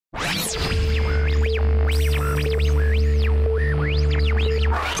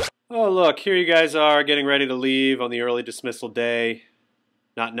Oh look, here you guys are getting ready to leave on the early dismissal day,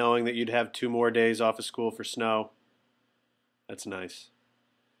 not knowing that you'd have 2 more days off of school for snow. That's nice.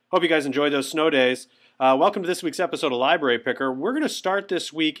 Hope you guys enjoyed those snow days. Welcome to this week's episode of Library Picker. We're going to start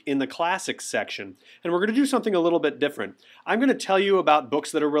this week in the classics section, and we're going to do something a little bit different. I'm going to tell you about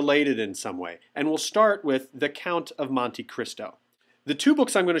books that are related in some way, and we'll start with The Count of Monte Cristo. The 2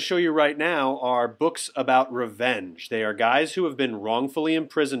 books I'm going to show you right now are books about revenge. They are guys who have been wrongfully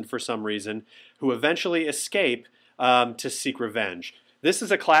imprisoned for some reason, who eventually escape to seek revenge. This is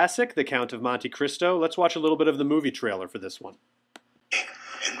a classic, The Count of Monte Cristo. Let's watch a little bit of the movie trailer for this one.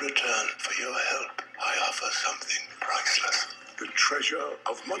 In return for your help, I offer something priceless. The treasure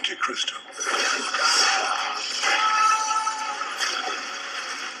of Monte Cristo.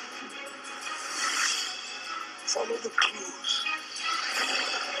 Follow the clues.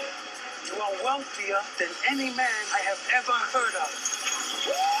 You are wealthier than any man I have ever heard of.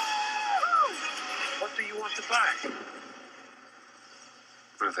 What do you want to buy?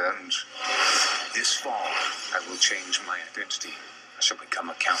 Revenge. This fall, I will change my identity. I shall become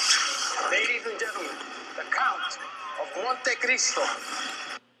a count. Ladies and gentlemen, the Count of Monte Cristo.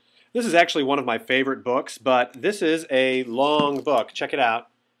 This is actually one of my favorite books, but this is a long book. Check it out.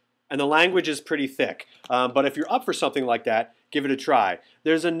 And the language is pretty thick. But if you're up for something like that, give it a try.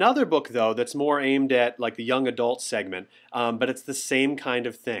 There's another book, though, that's more aimed at like the young adult segment, but it's the same kind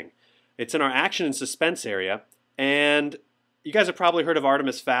of thing. It's in our action and suspense area, and you guys have probably heard of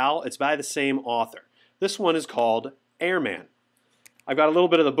Artemis Fowl. It's by the same author. This one is called AIRMAN. I've got a little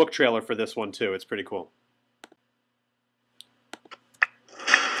bit of the book trailer for this one, too. It's pretty cool.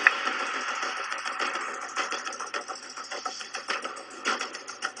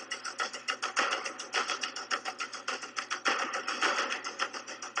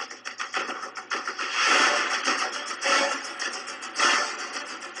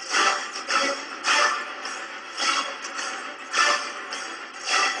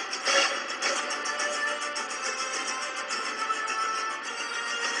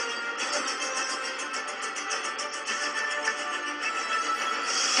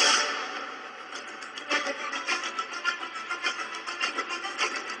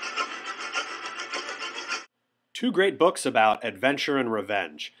 Two great books about adventure and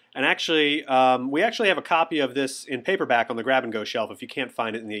revenge. And actually, we actually have a copy of this in paperback on the grab-and-go shelf if you can't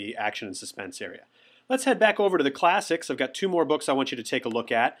find it in the action and suspense area. Let's head back over to the classics. I've got 2 more books I want you to take a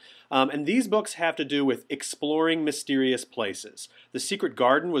look at. And these books have to do with exploring mysterious places. The Secret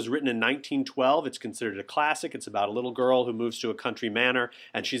Garden was written in 1912. It's considered a classic. It's about a little girl who moves to a country manor,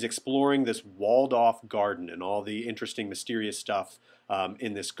 and she's exploring this walled-off garden and all the interesting, mysterious stuff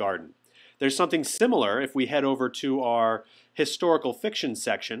in this garden. There's something similar if we head over to our historical fiction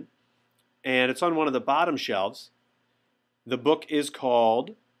section, and it's on one of the bottom shelves. The book is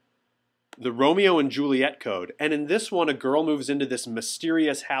called The Romeo and Juliet Code, and in this one a girl moves into this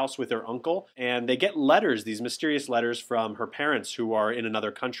mysterious house with her uncle, and they get letters, these mysterious letters from her parents who are in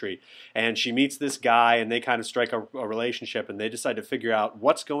another country, and she meets this guy and they kind of strike a relationship, and they decide to figure out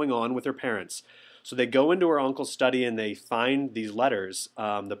what's going on with her parents. So they go into her uncle's study and they find these letters.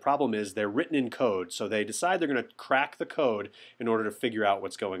 The problem is they're written in code, so they decide they're going to crack the code in order to figure out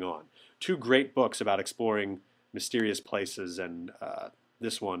what's going on. 2 great books about exploring mysterious places, and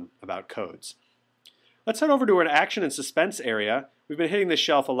this one about codes. Let's head over to an action and suspense area. We've been hitting this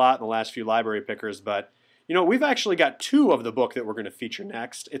shelf a lot in the last few library pickers, but you know, we've actually got 2 of the book that we're going to feature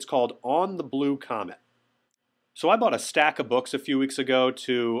next. It's called On the Blue Comet. So I bought a stack of books a few weeks ago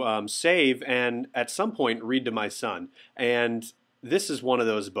to save and at some point read to my son. And this is one of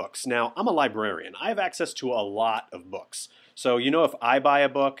those books. Now, I'm a librarian. I have access to a lot of books. So you know, if I buy a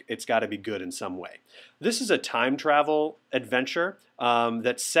book, it's got to be good in some way. This is a time travel adventure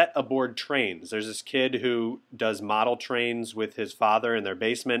that's set aboard trains. There's this kid who does model trains with his father in their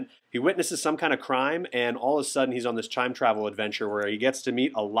basement. He witnesses some kind of crime, and all of a sudden he's on this time travel adventure where he gets to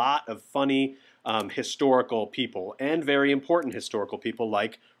meet a lot of funny historical people, and very important historical people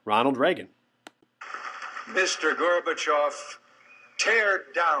like Ronald Reagan. Mr. Gorbachev, tear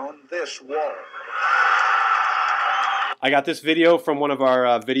down this wall. I got this video from one of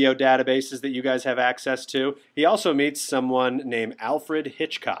our video databases that you guys have access to. He also meets someone named Alfred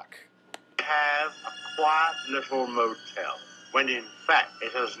Hitchcock. Have a quiet little motel, when in fact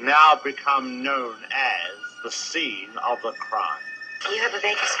it has now become known as the scene of the crime. You have a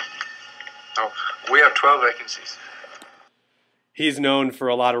vacancy. Oh, we have 12 vacancies. He's known for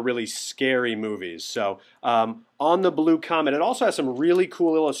a lot of really scary movies. So, On the Blue Comet, it also has some really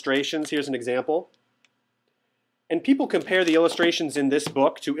cool illustrations. Here's an example. And people compare the illustrations in this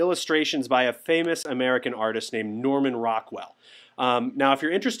book to illustrations by a famous American artist named Norman Rockwell. Now, if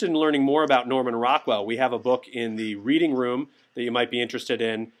you're interested in learning more about Norman Rockwell, we have a book in the reading room that you might be interested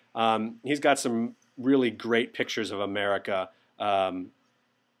in. He's got some really great pictures of America in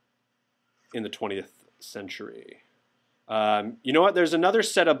the 20th century. You know what? There's another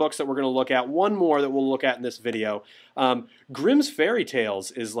set of books that we're going to look at. One more that we'll look at in this video. Grimm's Fairy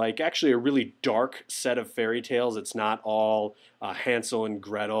Tales is like actually a really dark set of fairy tales. It's not all Hansel and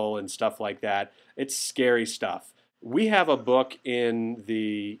Gretel and stuff like that. It's scary stuff. We have a book in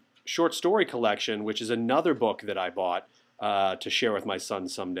the short story collection, which is another book that I bought to share with my son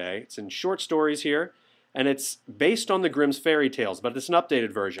someday. It's in short stories here. And it's based on the Grimm's Fairy Tales, but it's an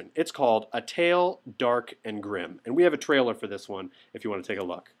updated version. It's called A Tale, Dark and Grim. And we have a trailer for this one if you want to take a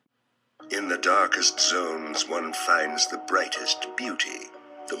look. In the darkest zones, one finds the brightest beauty,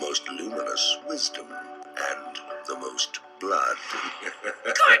 the most luminous wisdom, and the most blood. Good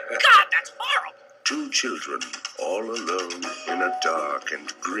God, that's horrible! Two children all alone in a dark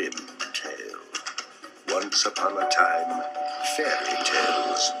and grim tale. Once upon a time, fairy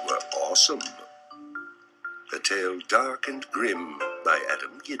tales were awesome. A Tale Dark and Grim by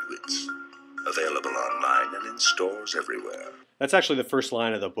Adam Gidwitz. Available online and in stores everywhere. That's actually the first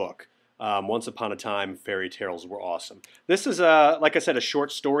line of the book. Once upon a time, fairy tales were awesome. This is, like I said, a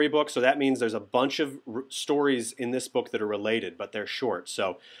short story book, so that means there's a bunch of stories in this book that are related, but they're short.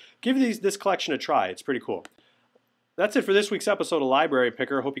 So give this collection a try. It's pretty cool. That's it for this week's episode of Library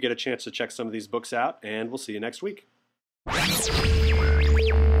Picker. Hope you get a chance to check some of these books out, and we'll see you next week.